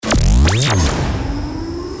For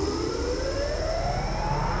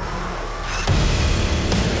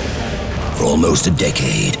almost a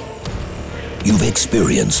decade, you've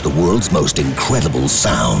experienced the world's most incredible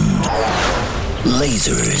sound.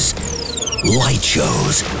 Lasers, light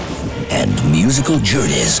shows, and musical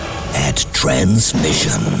journeys at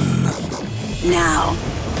Transmission. Now,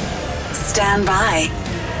 stand by.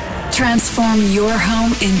 Transform your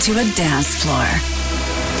home into a dance floor.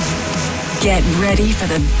 Get ready for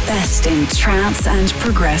the best in trance and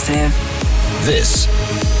progressive. This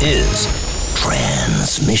is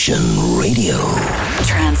Transmission Radio.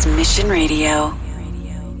 Transmission Radio.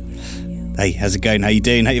 Hey, how's it going? How you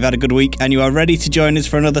doing? Hope you've had a good week and you are ready to join us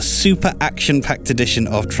for another super action-packed edition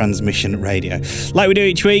of Transmission Radio. Like we do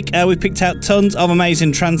each week, we've picked out tons of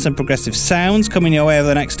amazing trance and progressive sounds coming your way over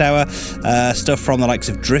the next hour. Stuff from the likes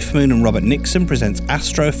of Driftmoon and Robert Nickson presents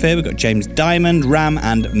Astrosphere. We've got James Dymond, Ram,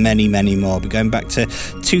 and many, many more. We're going back to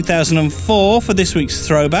 2004 for this week's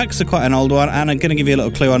throwback, so quite an old one, and I'm going to give you a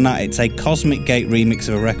little clue on that. It's a Cosmic Gate remix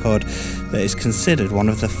of a record that is considered one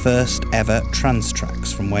of the first ever trance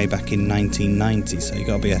tracks from way back in 1990, so you've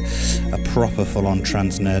got to be a proper full-on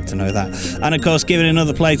trance nerd to know that. And of course, giving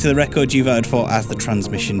another play to the record you voted for as the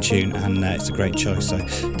Transmission tune, and it's a great choice, so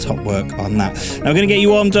top work on that. Now we're going to get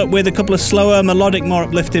you warmed up with a couple of slower, melodic, more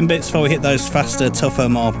uplifting bits before we hit those faster, tougher,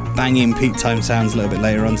 more banging peak time sounds a little bit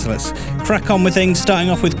later on, so let's crack on with things, starting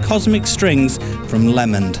off with Cosmic Strings from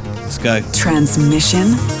Lemmond. Let's go.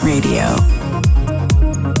 Transmission Radio.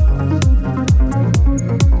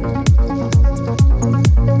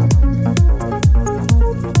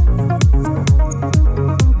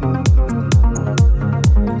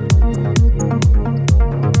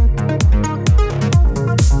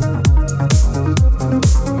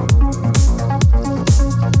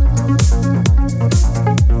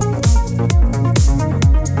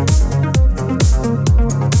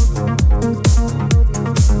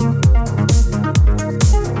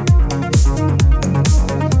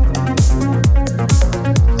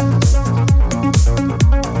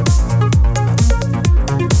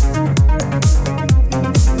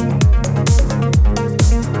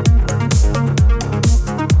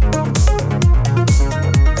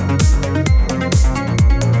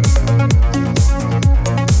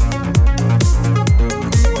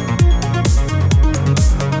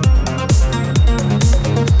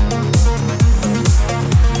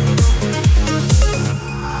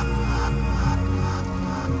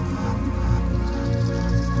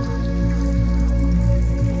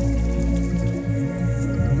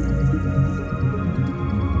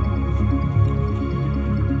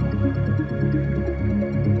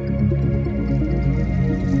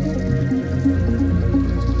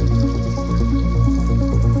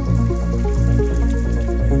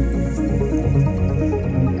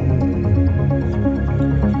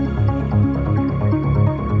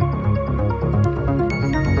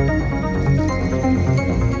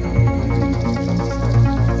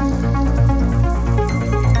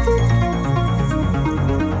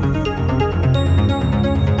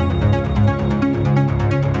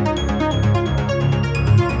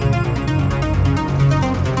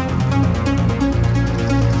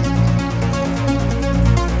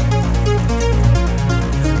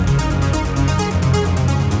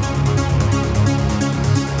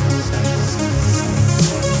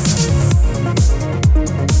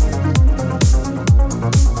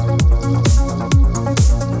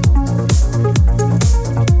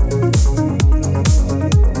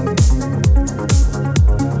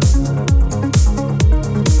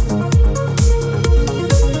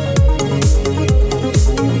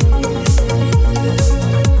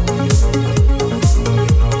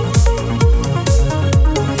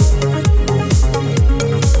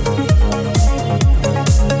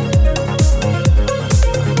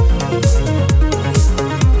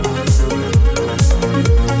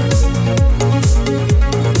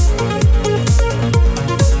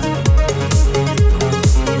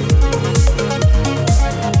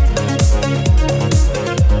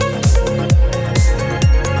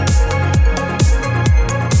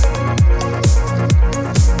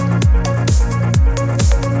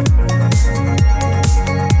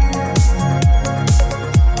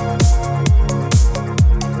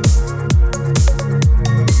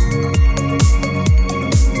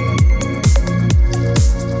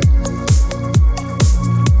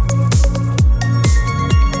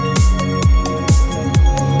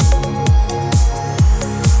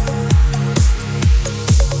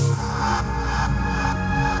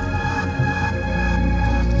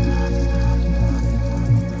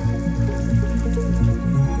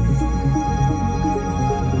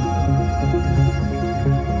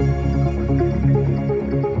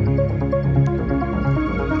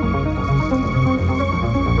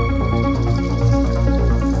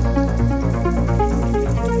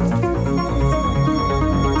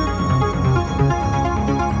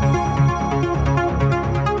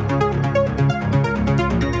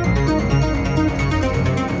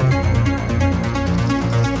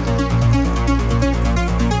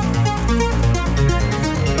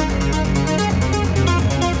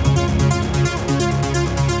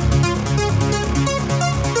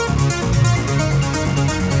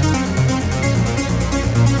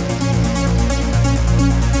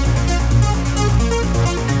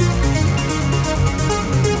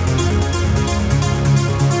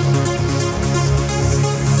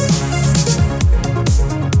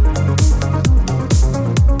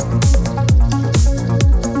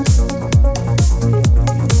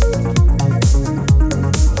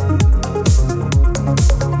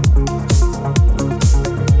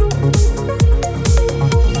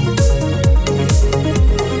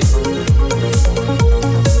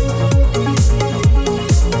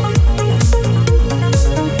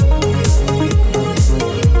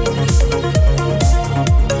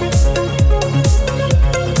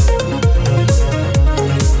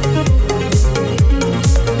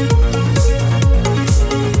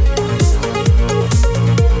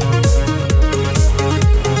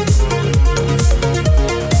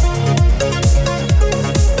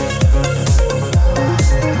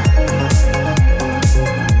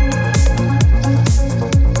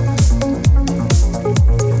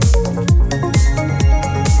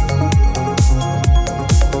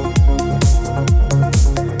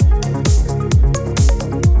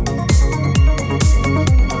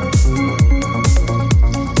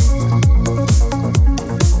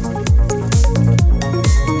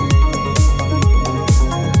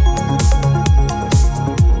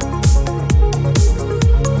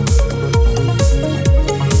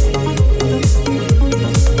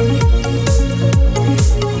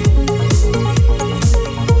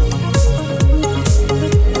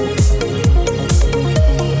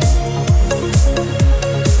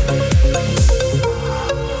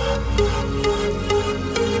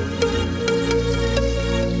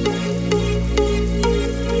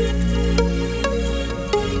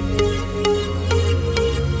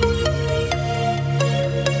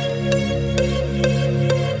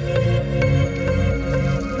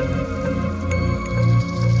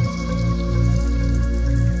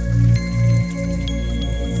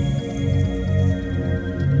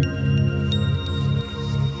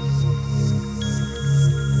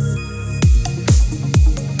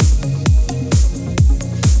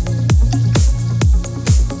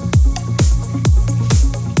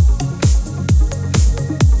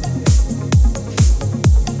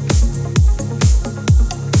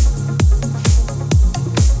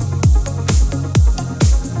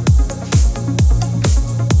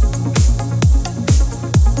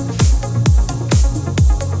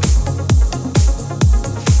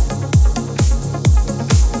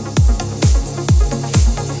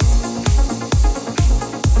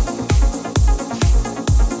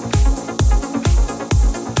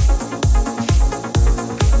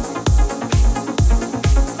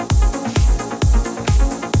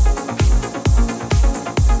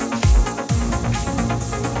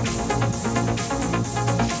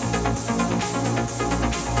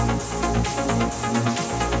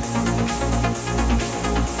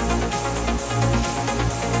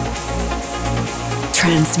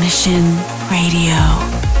 Transmission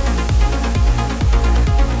Radio.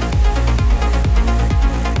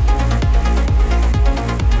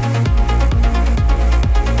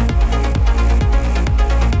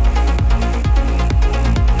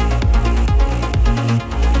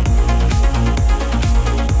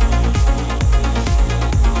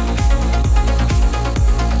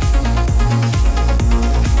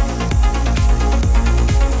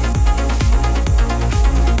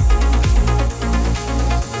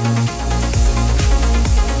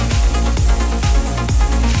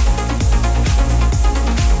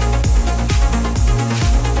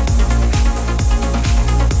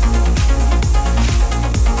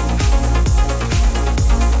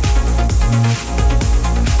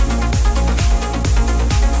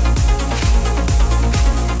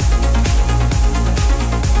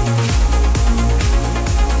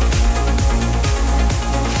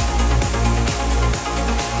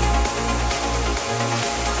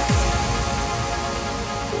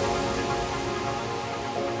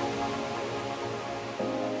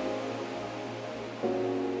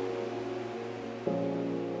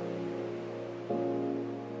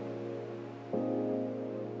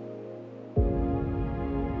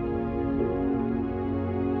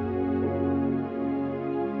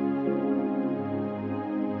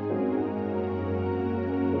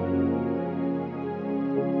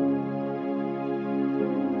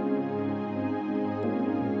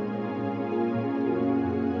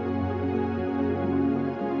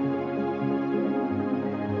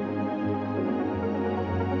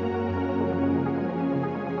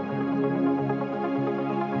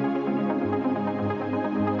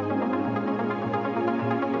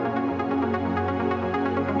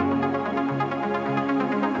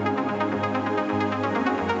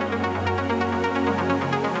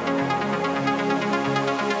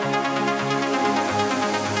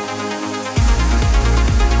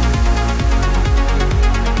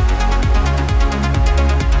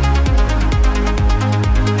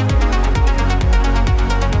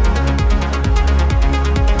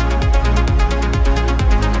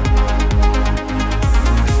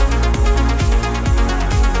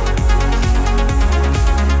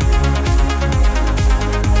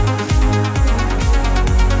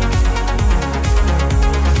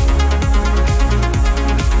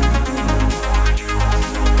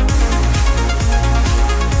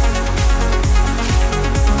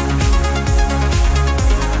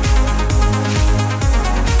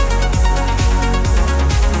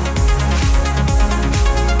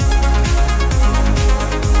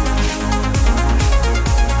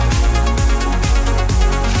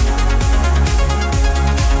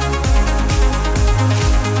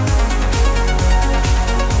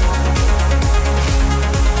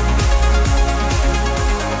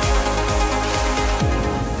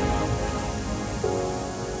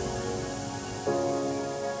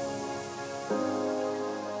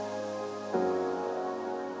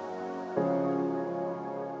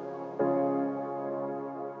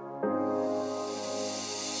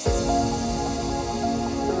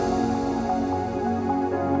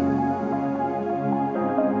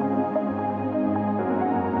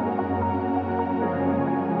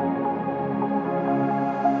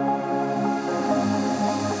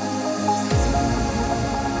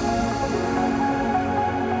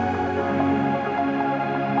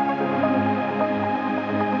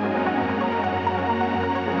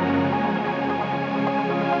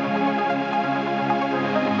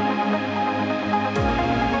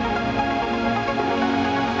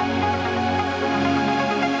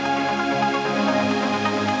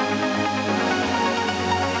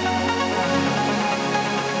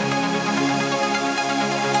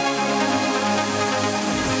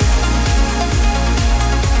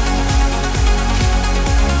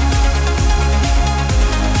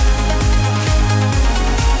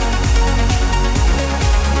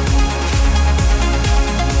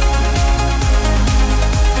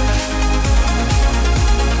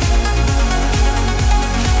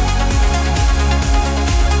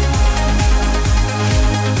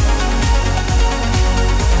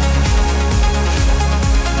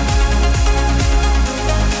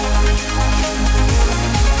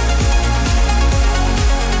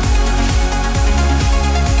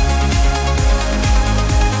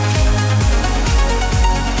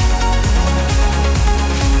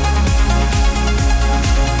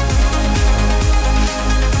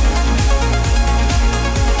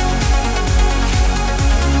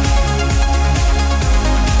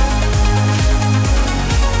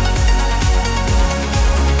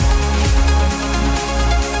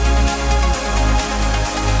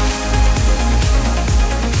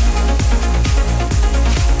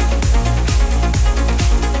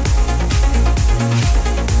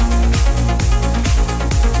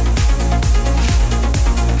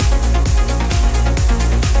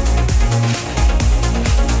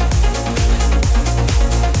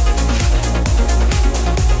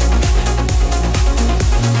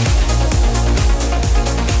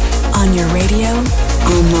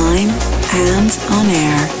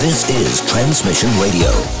 This is Transmission Radio.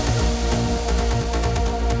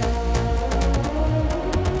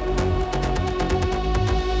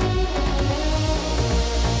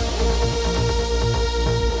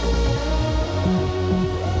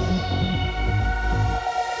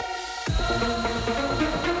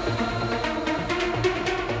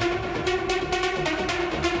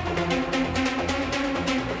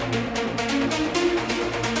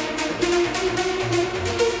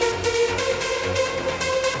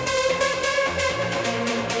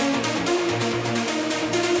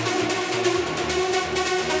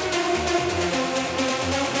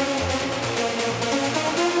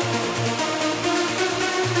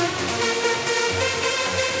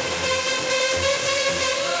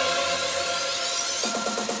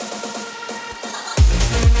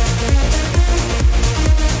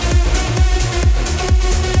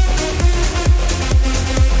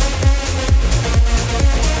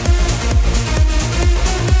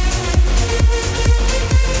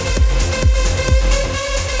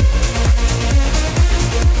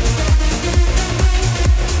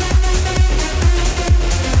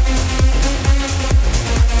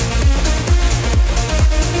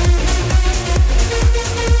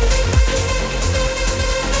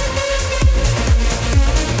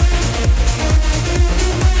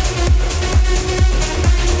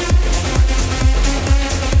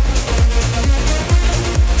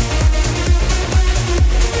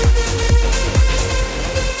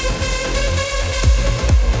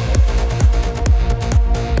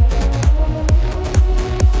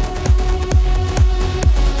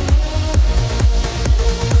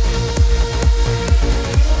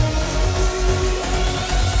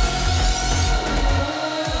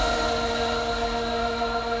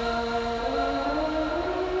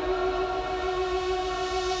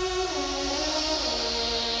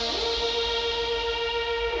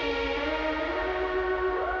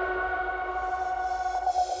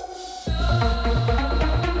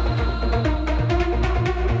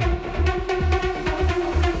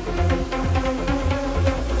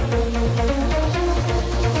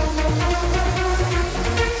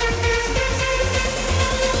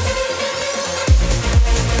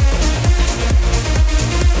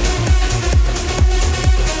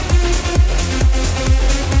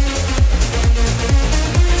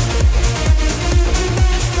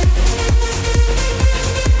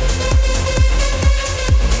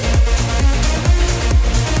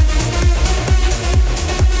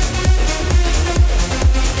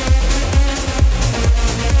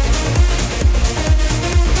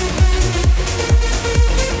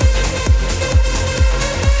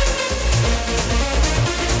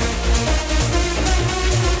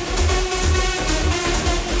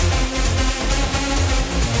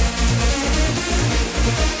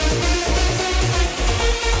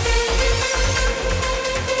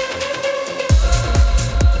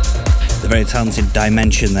 very talented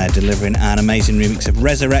Dimension there, delivering an amazing remix of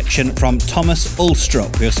Resurrection from Thomas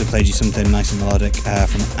Ulstrup. We also played you something nice and melodic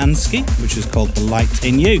from Anske, which was called The Light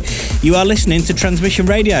in You. You are listening to Transmission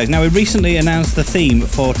Radio. Now, we recently announced the theme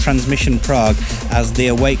for Transmission Prague as The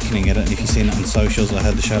Awakening. I don't know if you've seen it on socials. I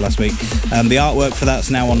heard the show last week. The artwork for that's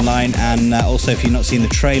now online, and also if you've not seen the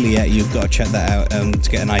trailer yet, you've got to check that out to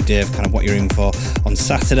get an idea of kind of what you're in for on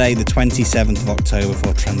Saturday, the 27th of October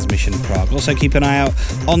for Transmission Prague. Also keep an eye out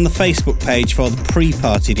on the Facebook page for the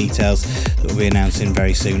pre-party details that we'll be announcing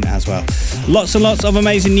very soon as well. Lots and lots of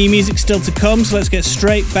amazing new music still to come, so let's get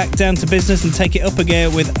straight back down to business and take it up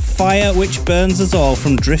again with Fire Which Burns Us All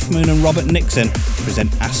from Driftmoon and Robert Nickson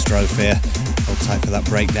present Astrosphere. Hold tight for that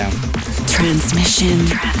breakdown. Transmission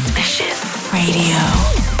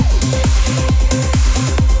Radio.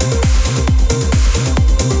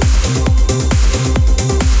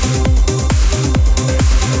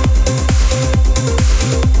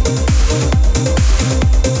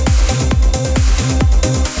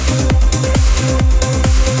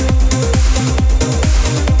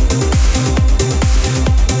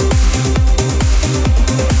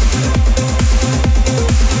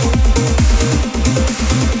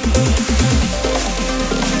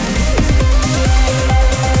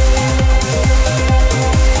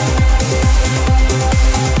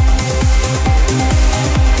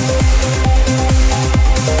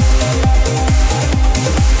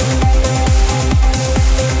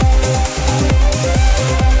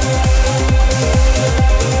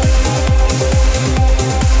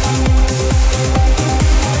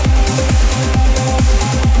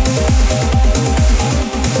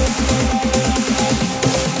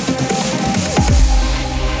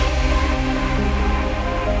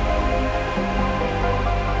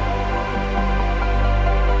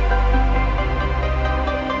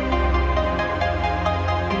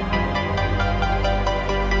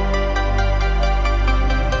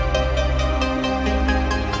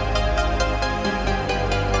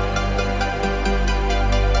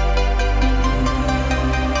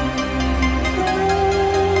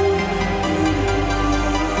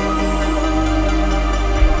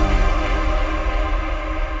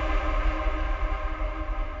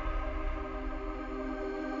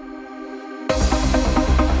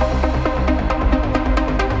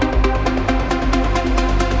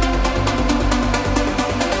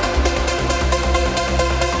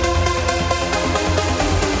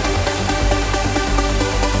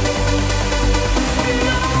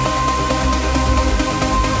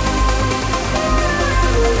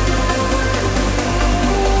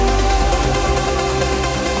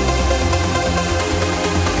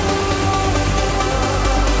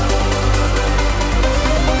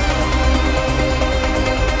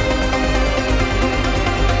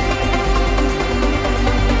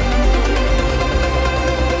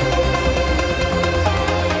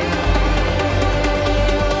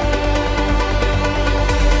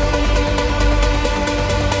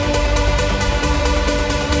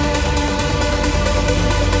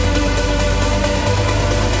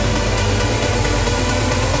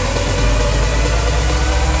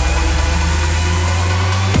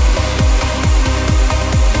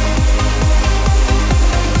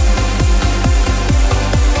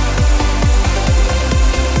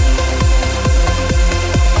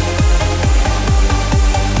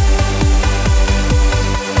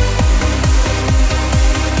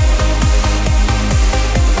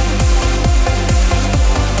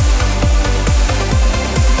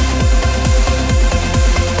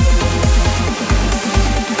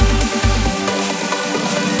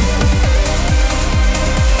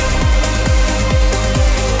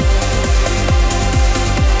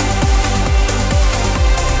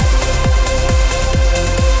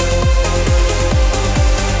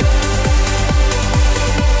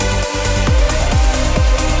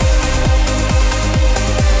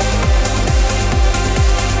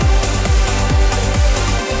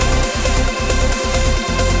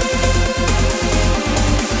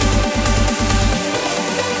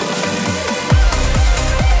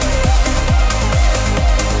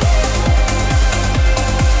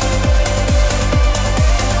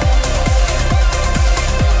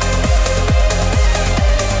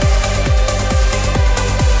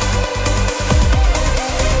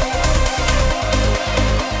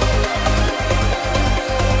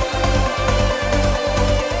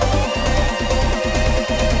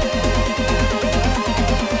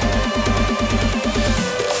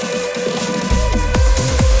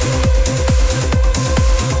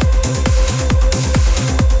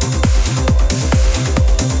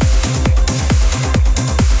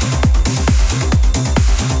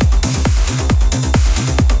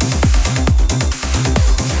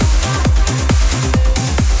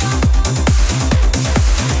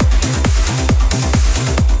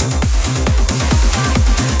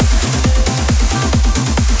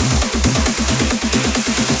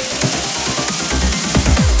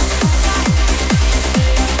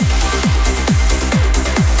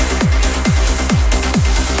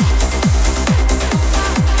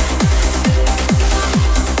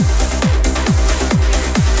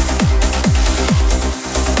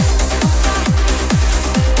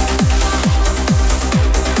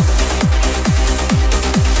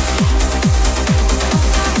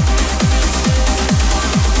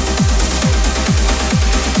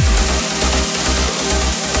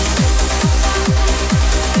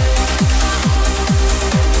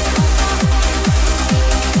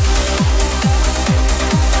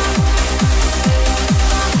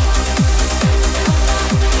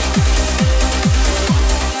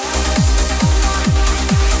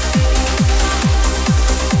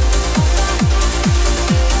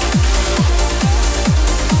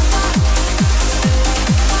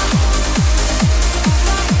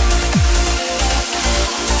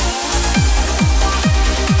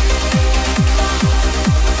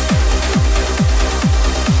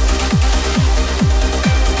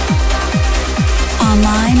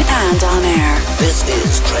 and on air. This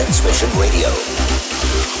is Transmission Radio.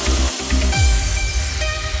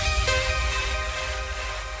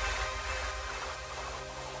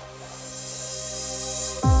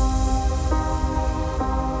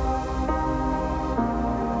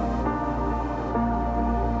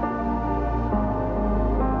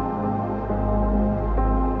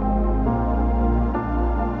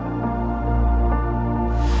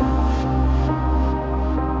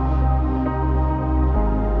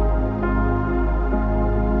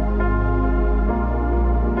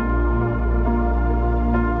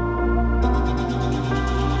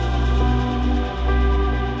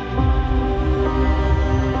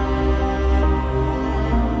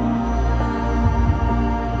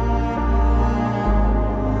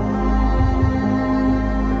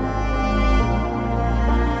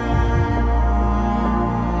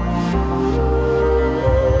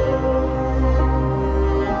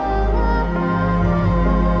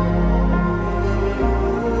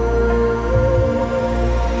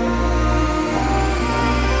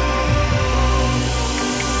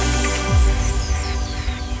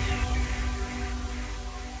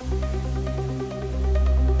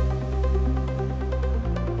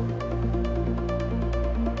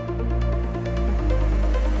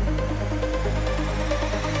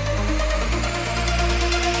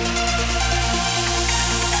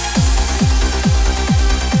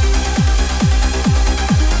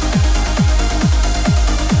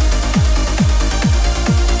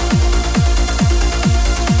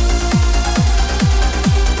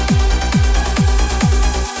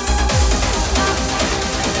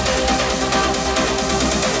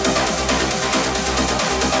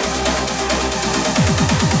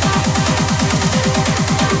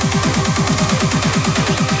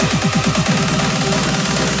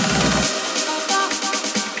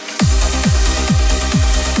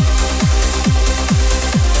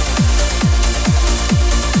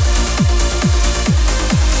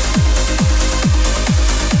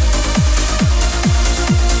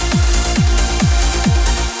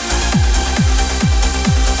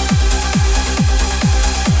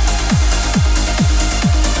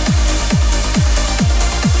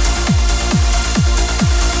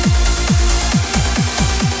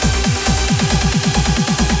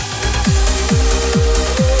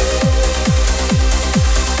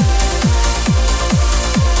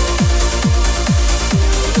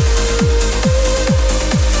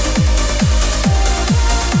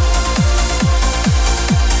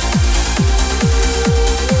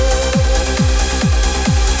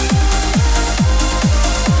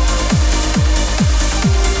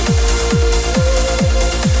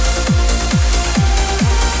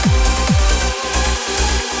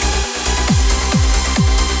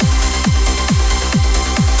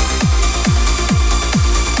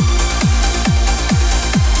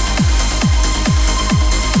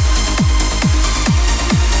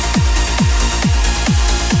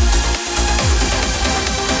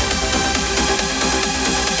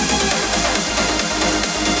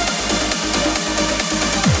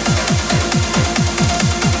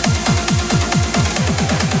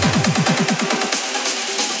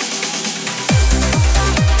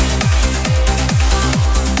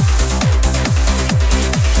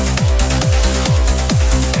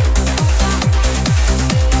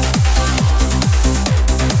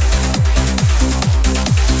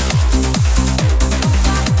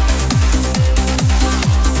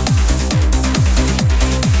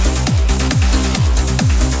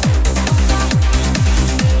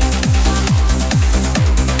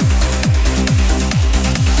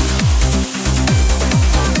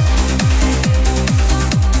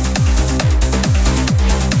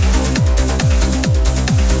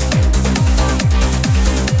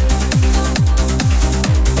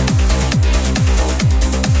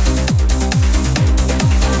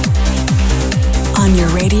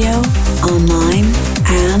 online,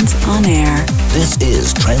 and on air. This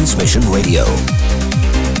is Transmission Radio.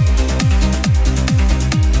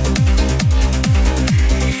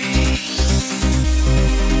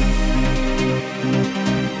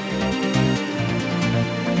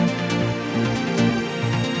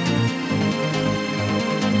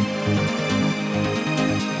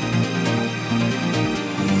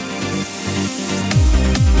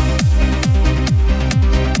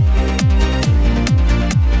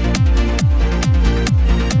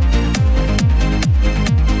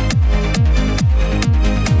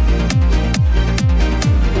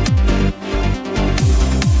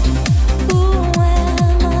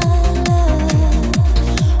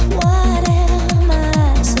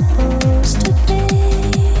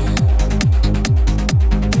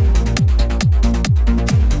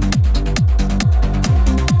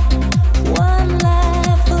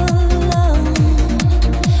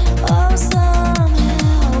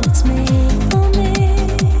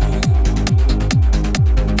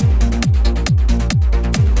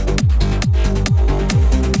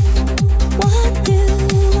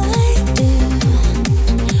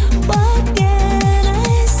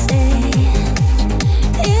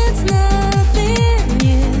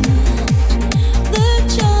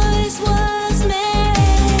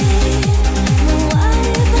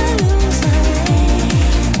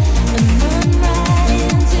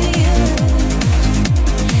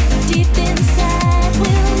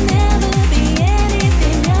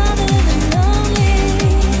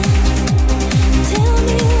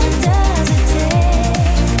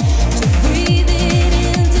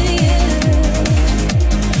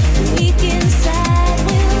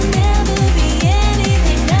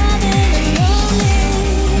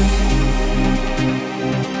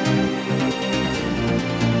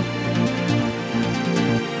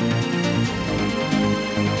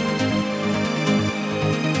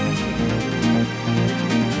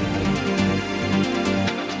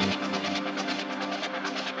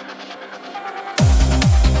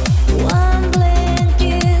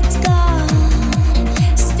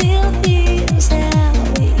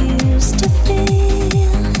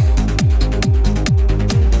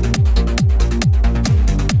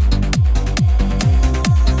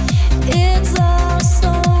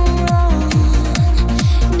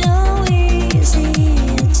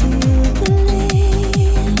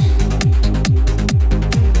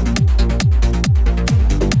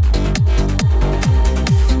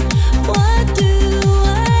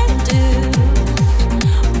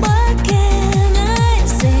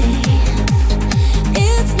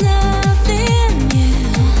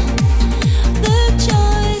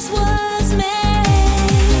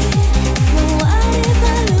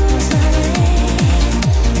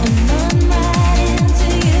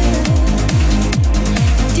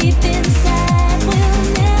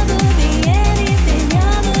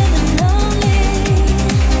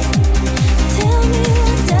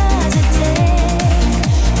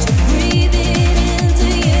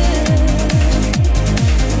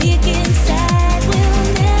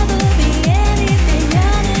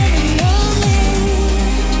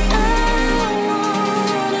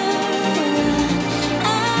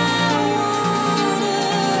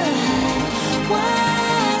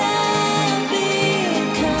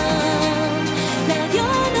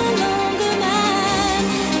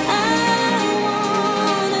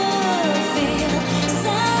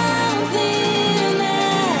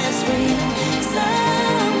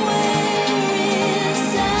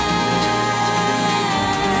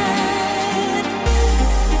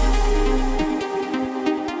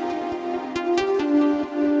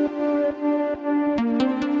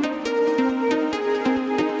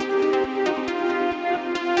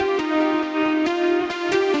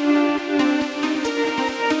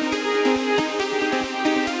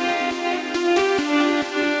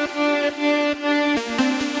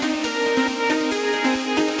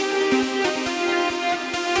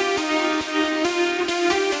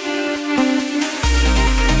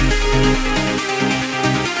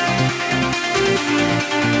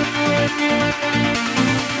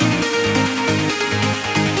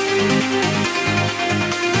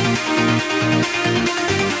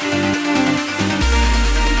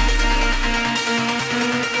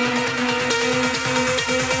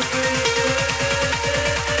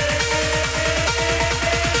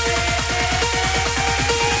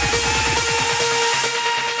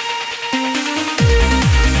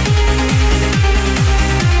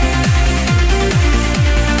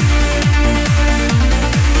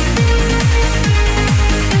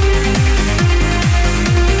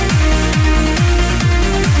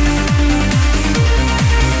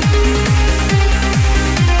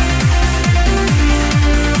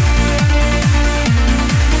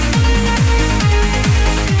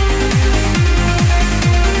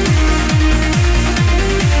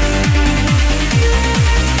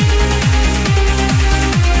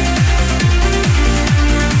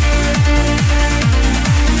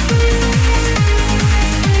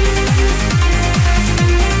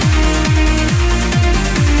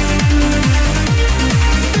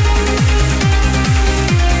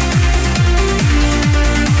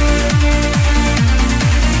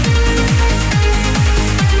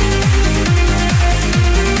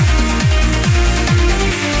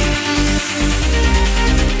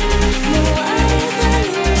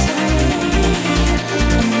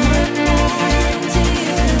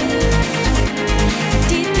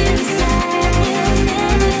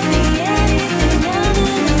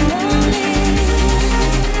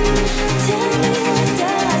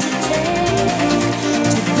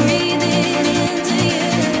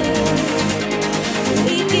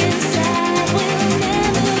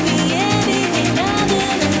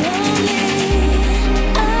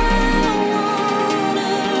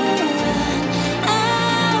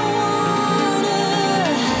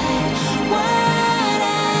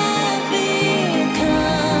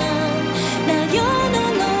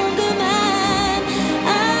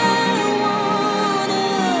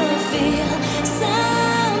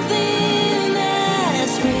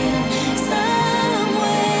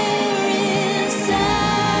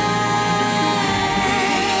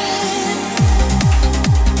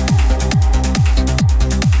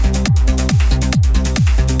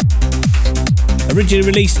 Originally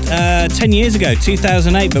released 10 years ago,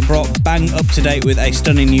 2008, but brought bang up to date with a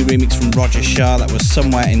stunning new remix from Roger Shah that was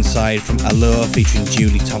Somewhere Inside from Allure featuring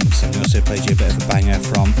Julie Thompson. We also played you a bit of a banger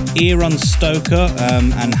from Eryon, Stoker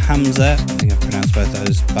and Hamzeh, I think I've pronounced both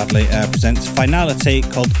those badly, presents Finality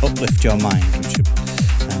called Uplift Your Mind, which is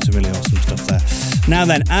some really awesome stuff there. Now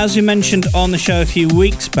then, as we mentioned on the show a few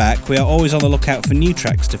weeks back, we are always on the lookout for new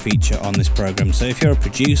tracks to feature on this programme. So if you're a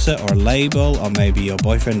producer or a label, or maybe your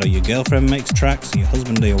boyfriend or your girlfriend makes tracks, or your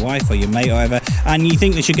husband or your wife or your mate or whatever, and you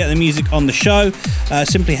think they should get the music on the show,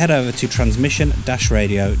 simply head over to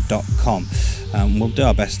transmission-radio.com. We'll do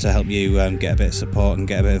our best to help you get a bit of support and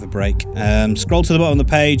get a bit of a break. Scroll to the bottom of the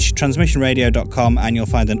page, transmissionradio.com, and you'll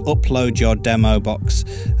find an upload your demo box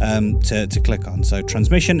to click on. So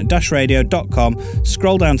transmission-radio.com,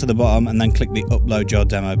 scroll down to the bottom and then click the upload your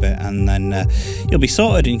demo bit, and then you'll be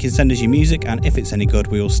sorted and you can send us your music, and if it's any good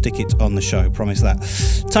we will stick it on the show, promise that.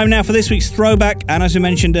 Time now for this week's throwback, and as we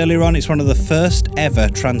mentioned earlier on, it's one of the first ever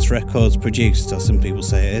trance records produced, or some people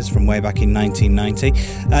say it is, from way back in 1990.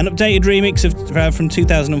 An updated remix from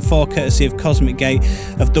 2004 courtesy of Cosmic Gate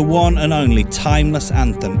of the one and only timeless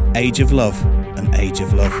anthem Age of Love and Age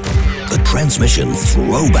of Love. The Transmission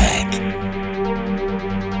Throwback.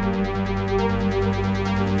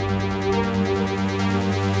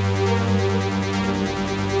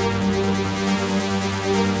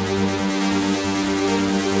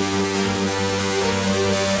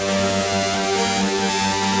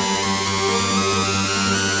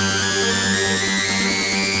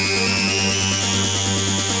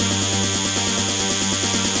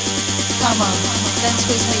 Come on, dance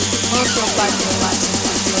with me, move your body, your life, your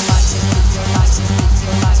life, your life, your life, your life,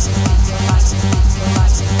 your life, your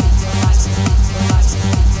life, your life, your life,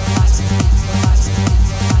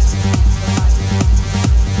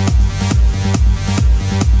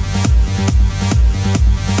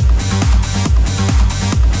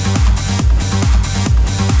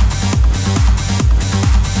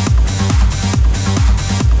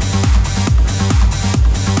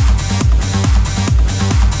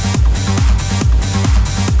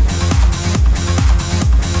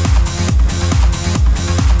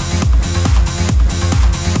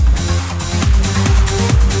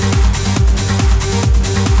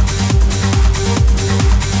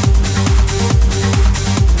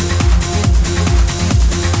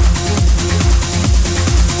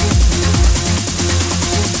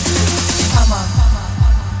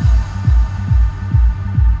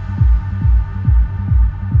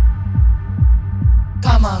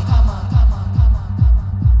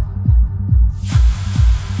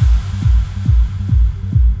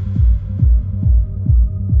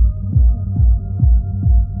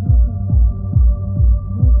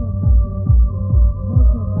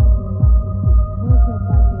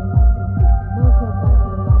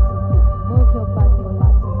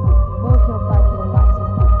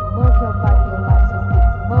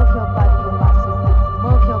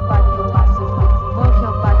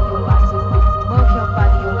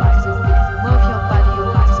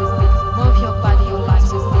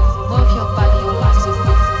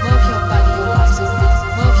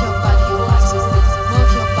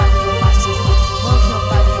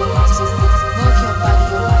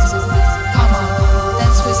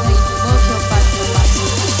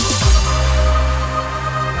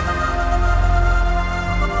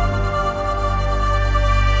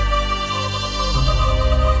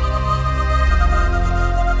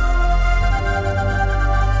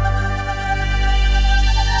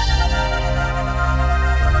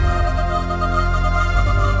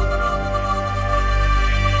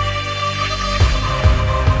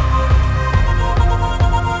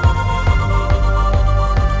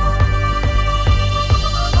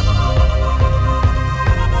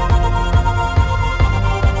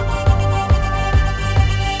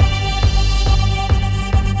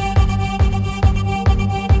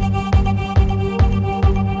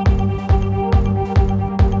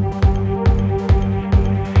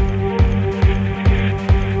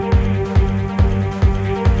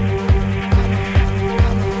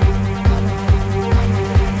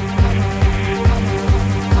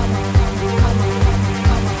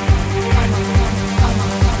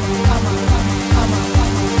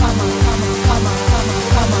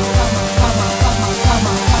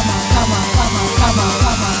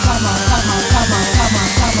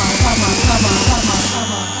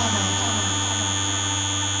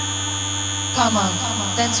 Come on,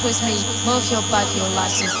 dance with me, move your body, your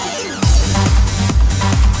life is beautiful.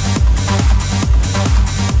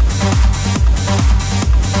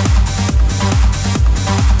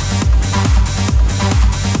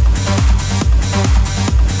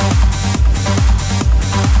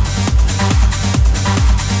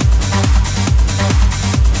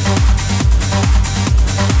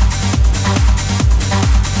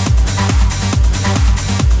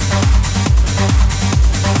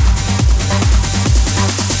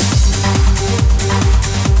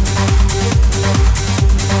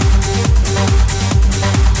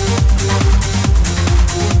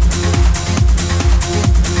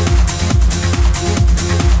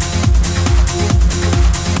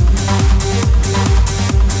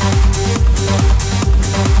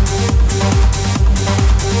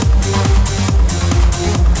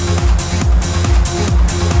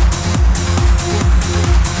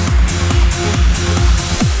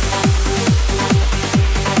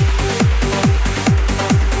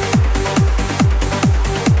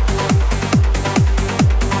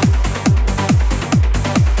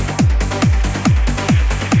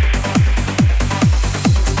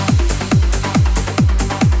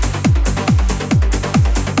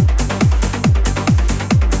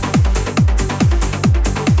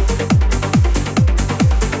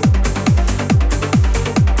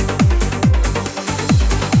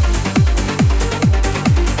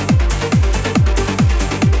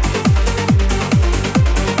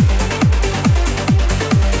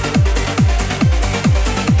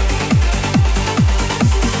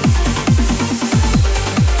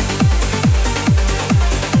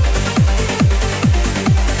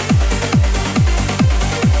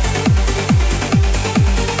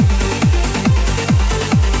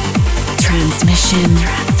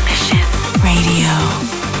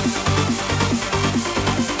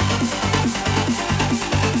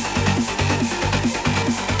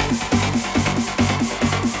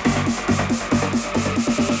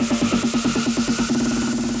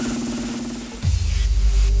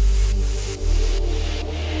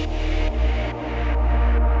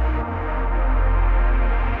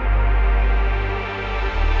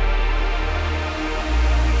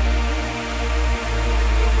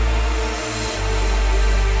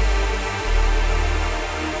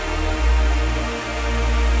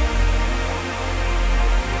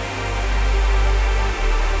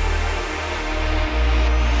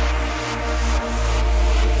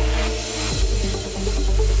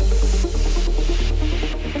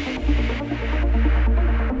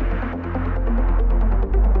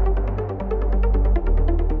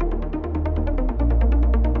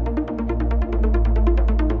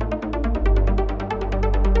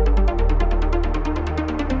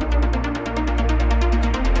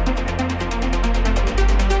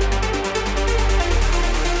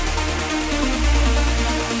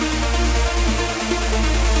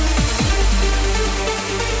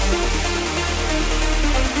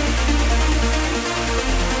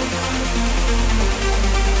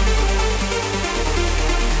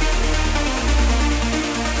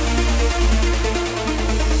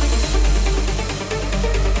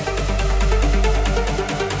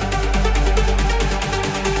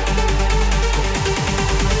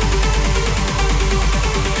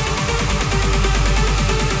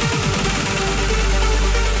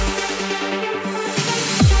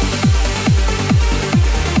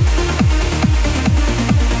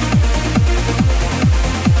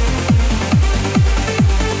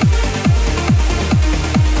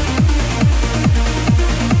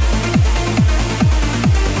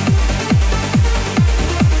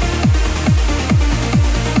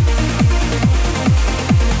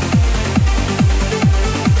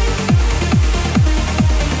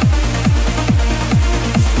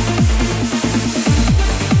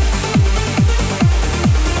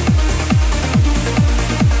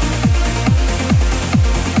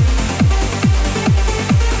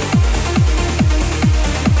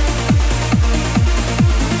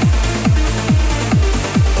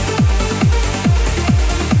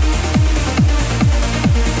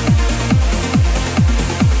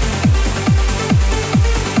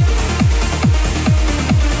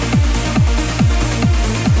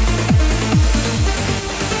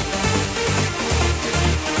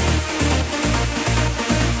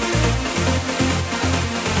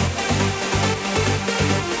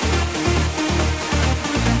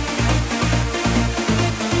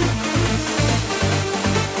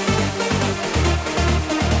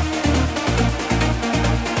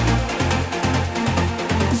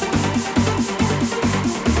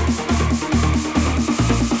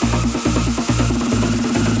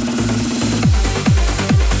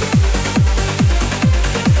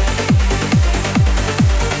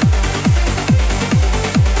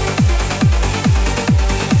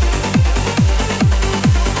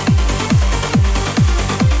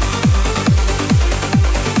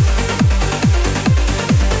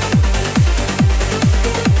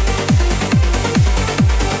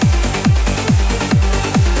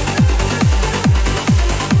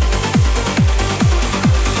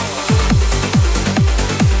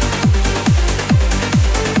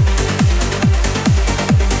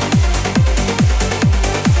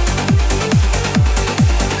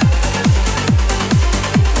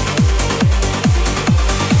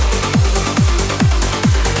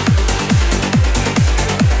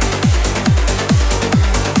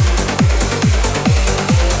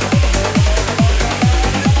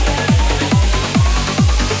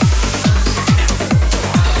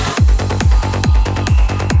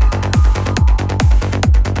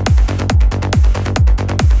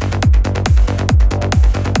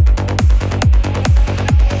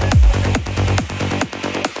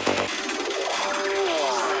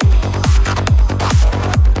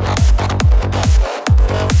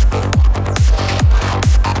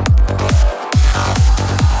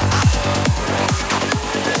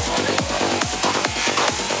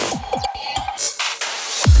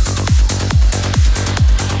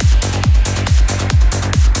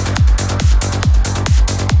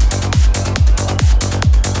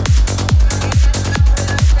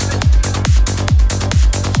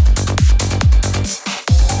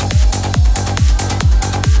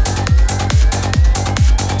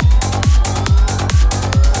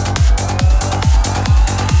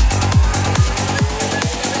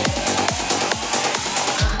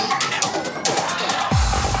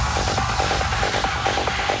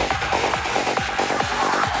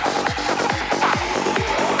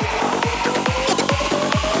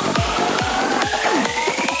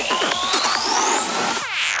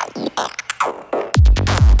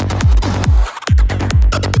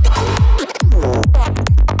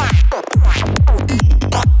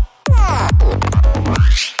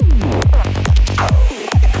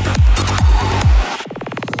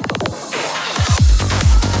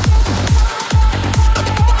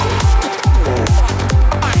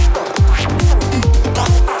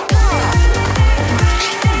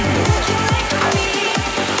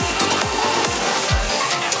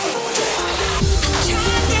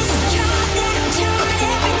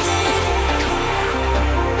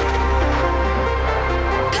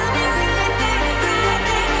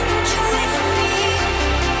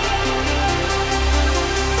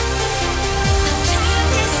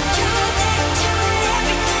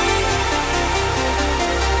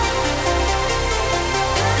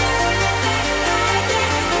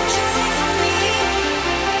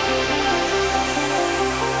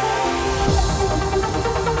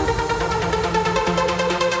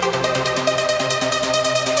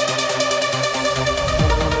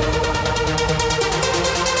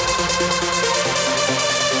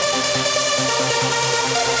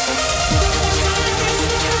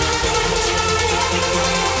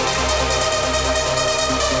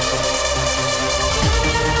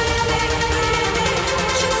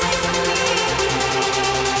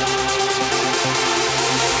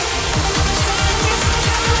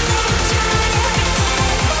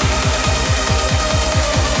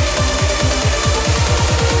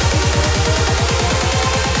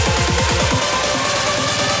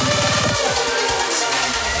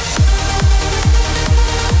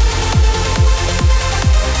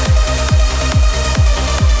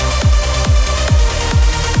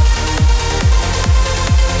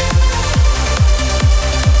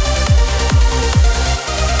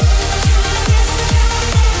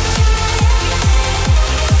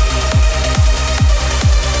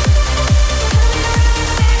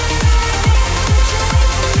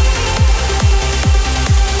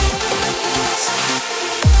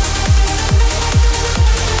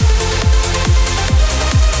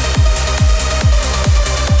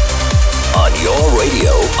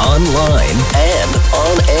 radio, online, and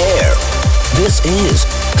on air. This is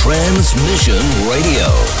Transmission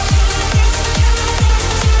Radio.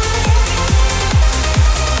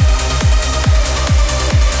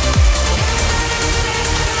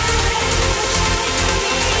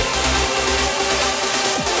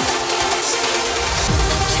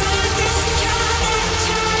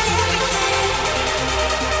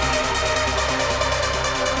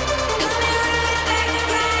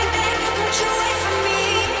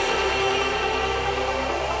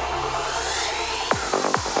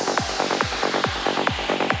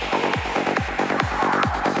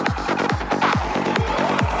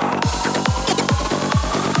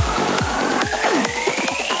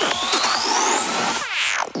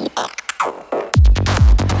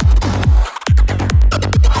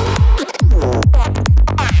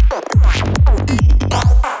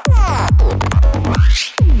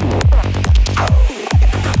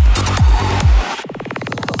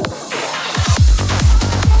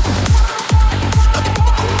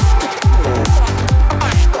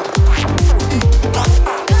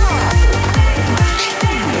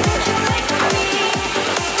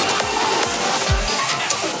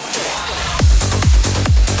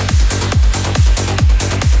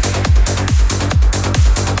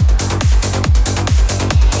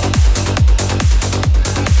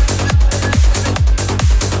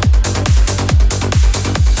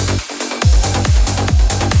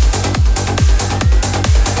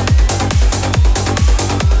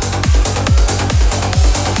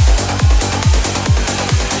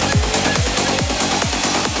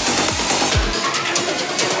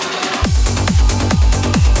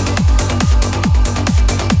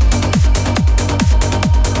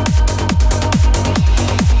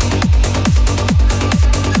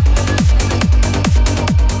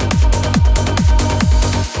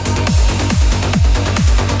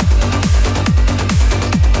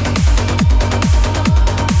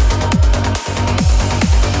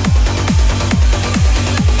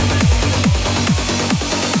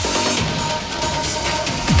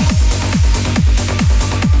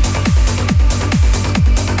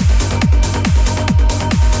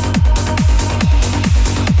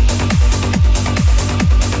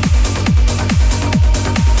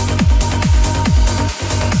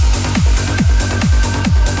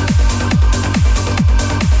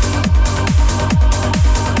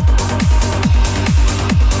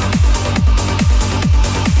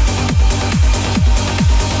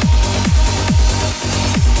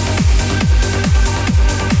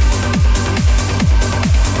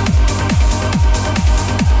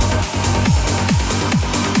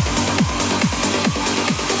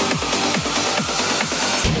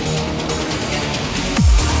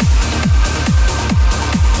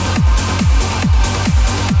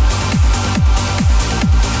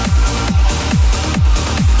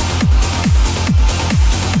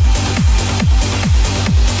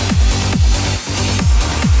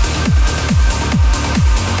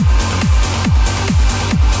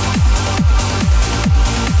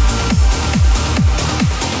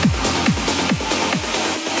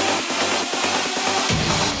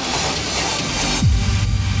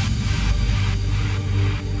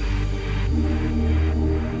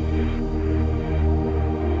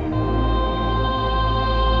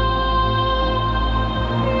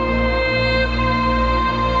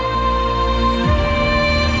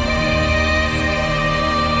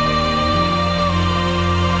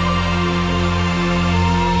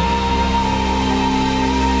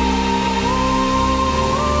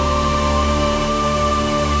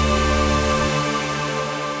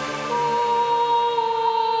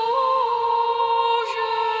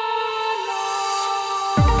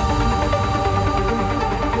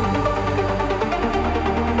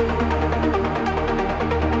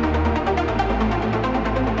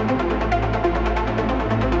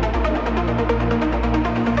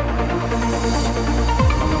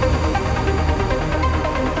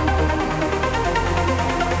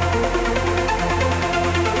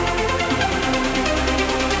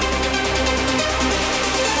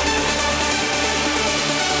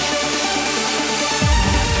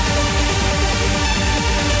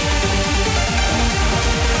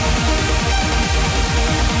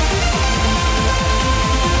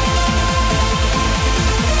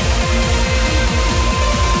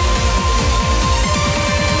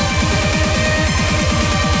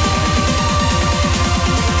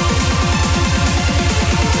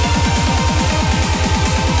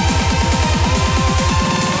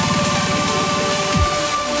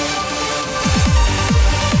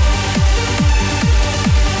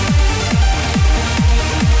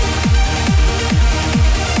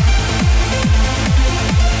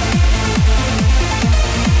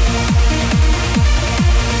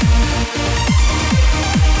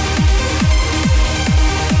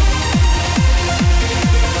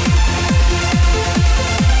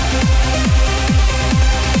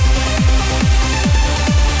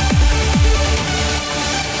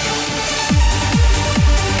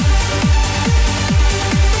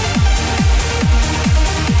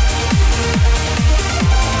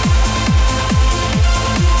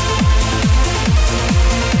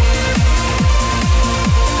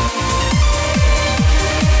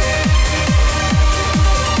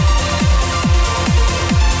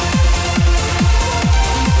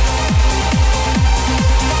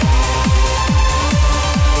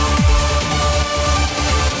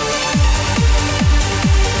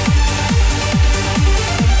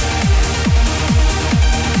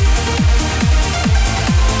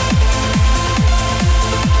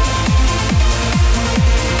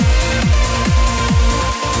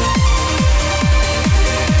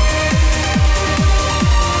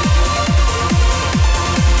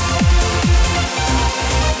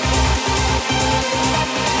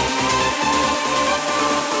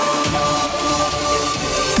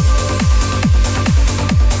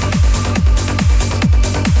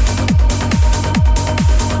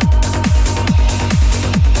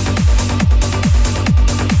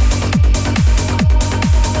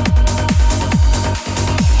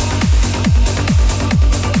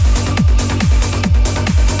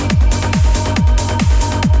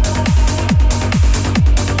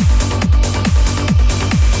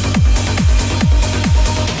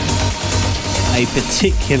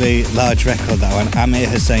 particularly large record, that one. Amir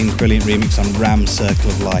Hussain's brilliant remix on Ram's Circle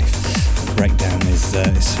of Life. Breakdown is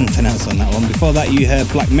something else on that one. Before that, you heard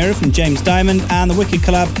Black Mirror from James Dymond and the wicked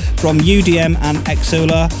collab from UDM and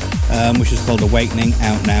Exouler, which is called Awakening,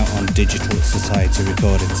 out now on Digital Society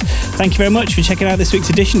Recordings. Thank you very much for checking out this week's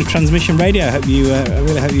edition of Transmission Radio. I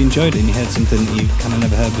really hope you enjoyed it and you heard something that you kind of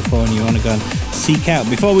never heard before and you want to go and seek out.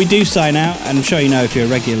 Before we do sign out, and I'm sure you know if you're a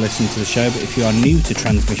regular listener to the show, but if you are new to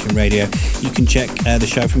Transmission Radio, you can check the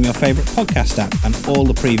show from your favourite podcast app and all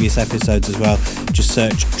the previous episodes as well. Just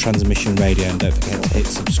search Transmission Radio and don't forget to hit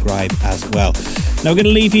subscribe as well. Now we're going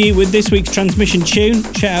to leave you with this week's Transmission tune.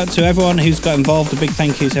 Shout out to everyone who's got involved. A big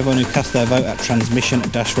thank you to everyone who cast their vote at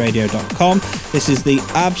transmission-radio.com. This is the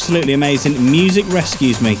absolutely amazing Music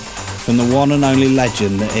Rescues Me from the one and only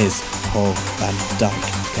legend that is Paul Van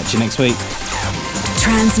Dyk. Catch you next week.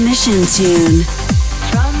 Transmission tune.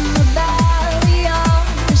 From the valley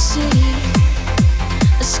of the sea,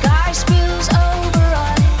 the sky spills over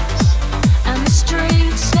us, and the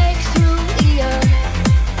streets snake through the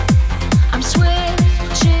earth. I'm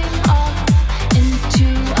switching off into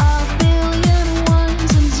a billion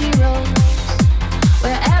ones and zeros,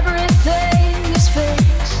 where everything is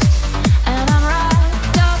fixed, and I'm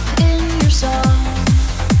wrapped up in your song.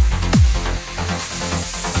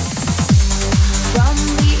 From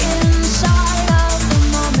the inside of the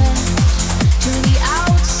moment to the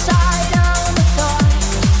outside of the thought,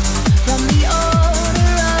 from the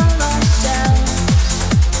order of ourselves,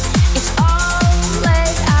 it's all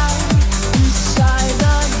laid out inside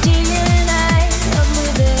the DNA of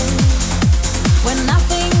living, when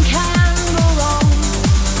nothing can go wrong,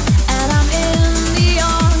 and I'm in the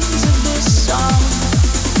arms of this song.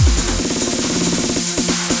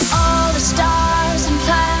 All the stars and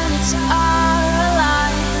planets are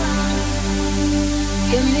alive.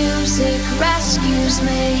 Your music rescues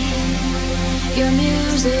me. Your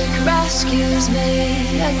music rescues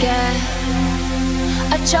me again.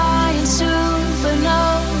 A giant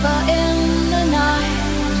supernova in the night.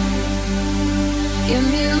 Your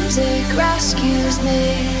music rescues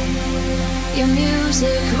me. Your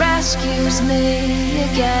music rescues me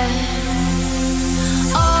again.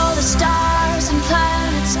 All the stars and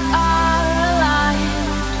planets are alive.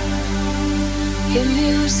 Your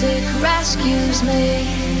music rescues me.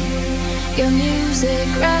 Your music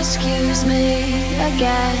rescues me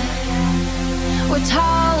again. We're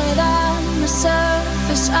taller than the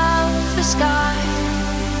surface of the sky.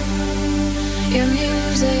 Your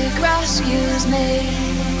music rescues me.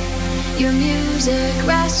 Your music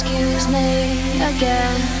rescues me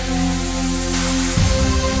again.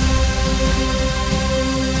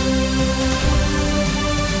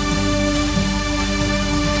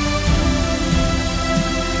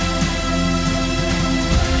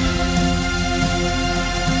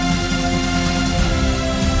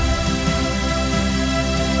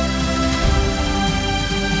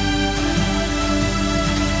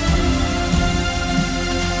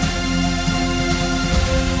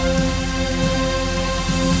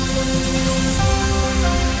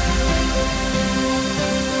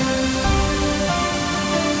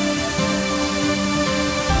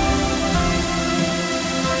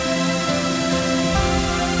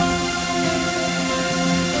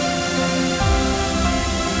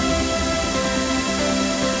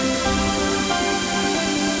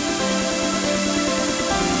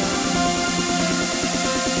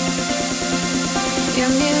 Your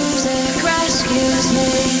music rescues me.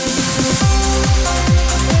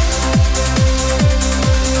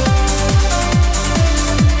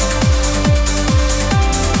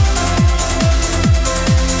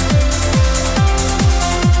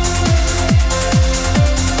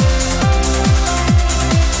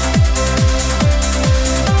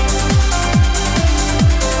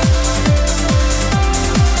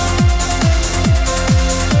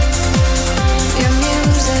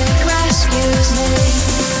 Your music rescues me.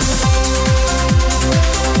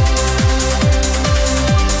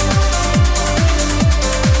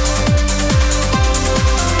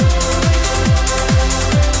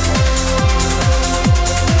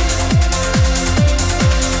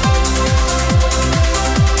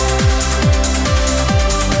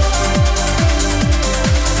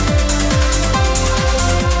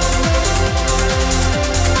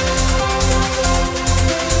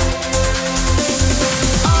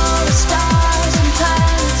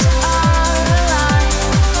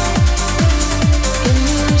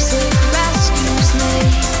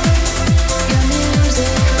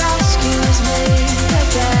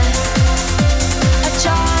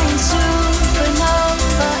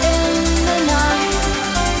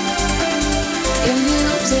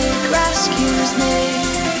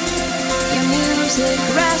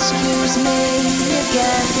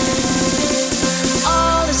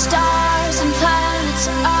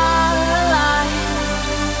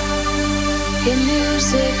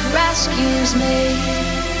 rescues me.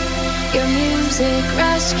 Your music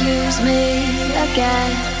rescues me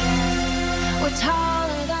again. We're tired.